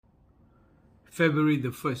February the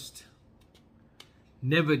 1st.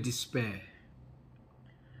 Never despair.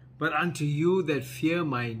 But unto you that fear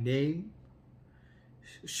my name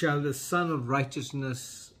shall the Son of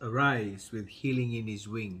Righteousness arise with healing in his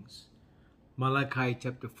wings. Malachi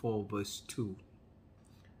chapter 4 verse 2.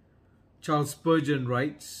 Charles Spurgeon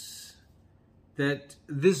writes that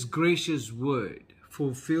this gracious word,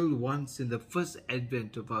 fulfilled once in the first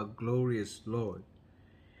advent of our glorious Lord,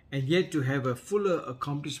 and yet to have a fuller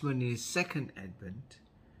accomplishment in his second advent,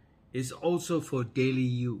 is also for daily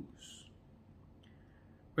use.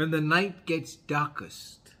 When the night gets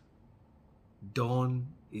darkest, dawn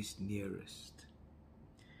is nearest.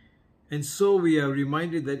 And so we are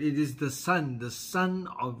reminded that it is the Son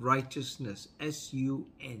of Righteousness,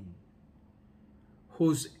 S-U-N,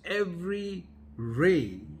 whose every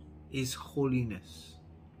ray is holiness.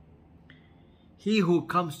 He who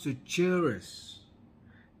comes to cheer us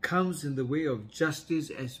comes in the way of justice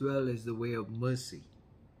as well as the way of mercy.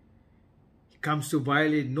 He comes to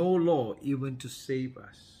violate no law, even to save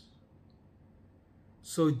us.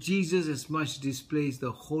 So Jesus as much displays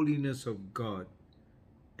the holiness of God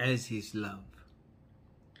as his love.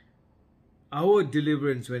 Our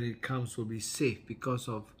deliverance when it comes will be safe because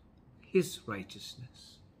of his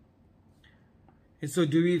righteousness. And so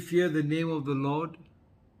do we fear the name of the Lord?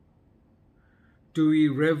 Do we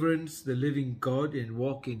reverence the living God and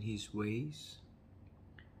walk in his ways?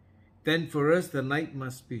 Then for us the night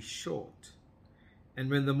must be short, and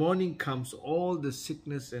when the morning comes, all the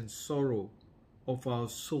sickness and sorrow of our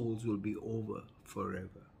souls will be over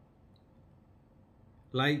forever.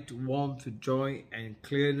 Light, warmth, joy, and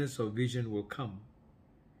clearness of vision will come,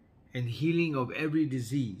 and healing of every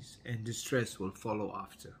disease and distress will follow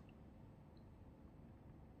after.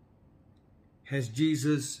 Has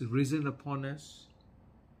Jesus risen upon us?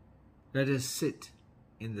 Let us sit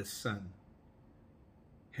in the sun.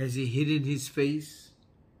 Has he hidden his face?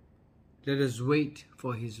 Let us wait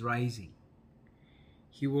for his rising.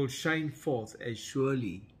 He will shine forth as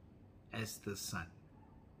surely as the sun.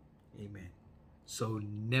 Amen. So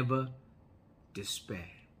never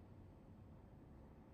despair.